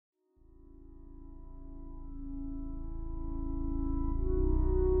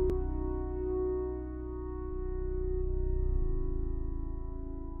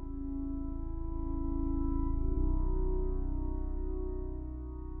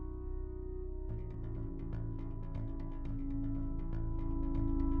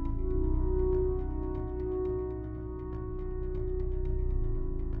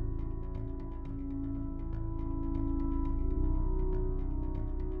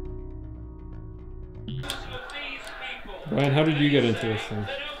Brian, how did you get into this thing?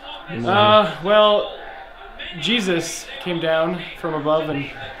 Well, Jesus came down from above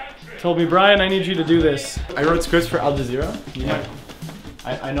and told me, Brian, I need you to do this. I wrote scripts for Al Jazeera. Yeah.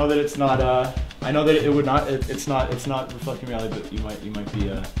 I know that it's not. I know that it would not. It's not reflecting reality, but you might be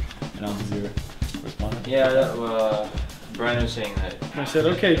an Al Jazeera correspondent. Yeah. Brian was saying that. I said,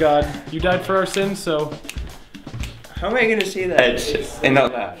 okay, God, you died for our sins, so. How am I gonna say that and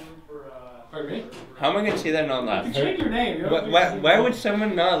not laugh? Pardon me? How am I gonna say that and not laugh? You change your name. Why would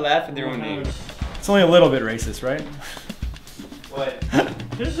someone not laugh at their own name? It's only a little bit racist, right? What?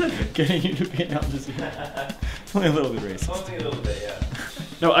 Getting you to be an Al Jazeera. It's only a little bit racist. Only a little bit, yeah.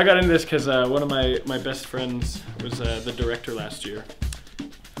 No, I got into this because one of my best friends was the director last year.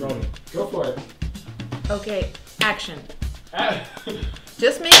 Rolling. Go for it. Okay, action.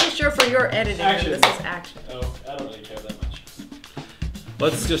 Just making sure for your editing that this is action. Oh, I don't really care that much.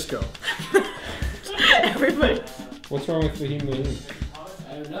 Let's just go. Everybody. What's wrong with Fahim Mahim?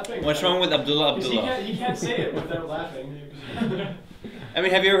 I have nothing. What's wrong with Abdullah Abdullah? He can't say it without laughing. I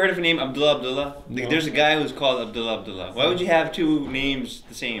mean, have you ever heard of a name Abdullah Abdullah? No. There's a guy who's called Abdullah Abdullah. Why would you have two names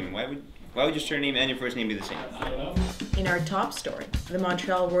the same? Why would your surname and your first name be the same? I don't know. In our top story, the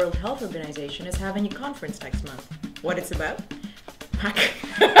Montreal World Health Organization is having a conference next month. What it's about?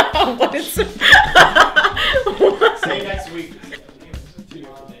 What it's Say next week. Two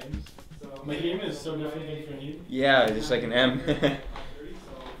different names. So Mahim is so different than Fahim. Yeah, just like an M.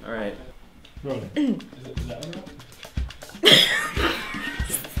 All right. Rolling. Is that one?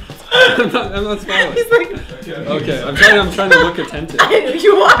 I'm not smiling. He's like, Okay, I'm trying to look attentive.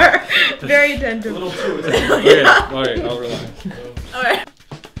 you are very attentive. A little too, isn't it? Okay, alright, I'll relax. Alright.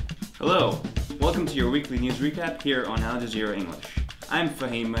 Hello. Welcome to your weekly news recap here on Al Jazeera English. I'm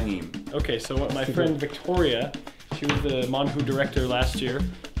Fahim Mahim. Okay, so what my friend Victoria, she was the MonWHO director last year,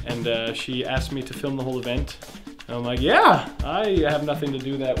 and she asked me to film the whole event. And I'm like, yeah, I have nothing to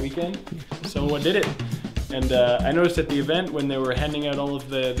do that weekend, so I did it. And I noticed at the event when they were handing out all of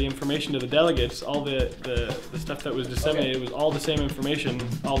the information to the delegates, all the stuff that was disseminated was all the same information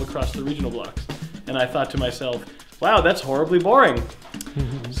all across the regional blocks. And I thought to myself, wow, that's horribly boring.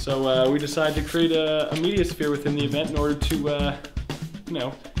 So we decided to create a media sphere within the event in order to, you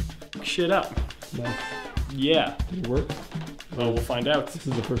know, shit up. Nice. Yeah. Did it work? Well, we'll find out. This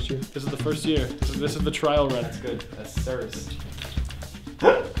is the first year. This is the first year. This is the trial run. That's good. That's service.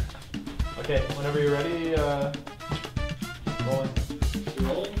 Okay, whenever you're ready, rolling. You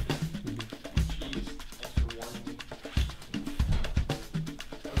rolling? Jeez, thanks for warning me.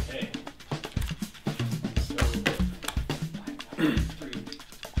 Okay. So, 3.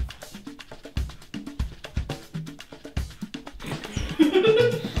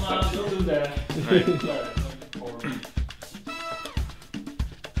 Come on, don't do that. Right.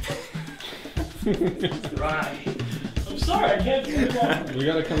 Right. I'm sorry, I can't do it wrong. We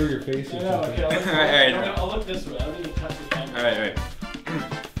gotta cover your face or I know, something. okay, Alright. I'll look this way. I don't need to touch the camera. Alright.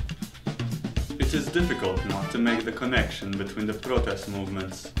 It is difficult not to make the connection between the protest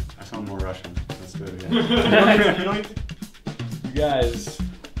movements. I sound more Russian. Let's do it again. You guys,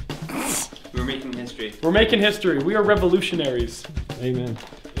 We're making history. we're making history. We are revolutionaries. Amen.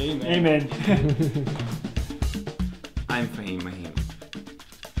 Amen. Amen.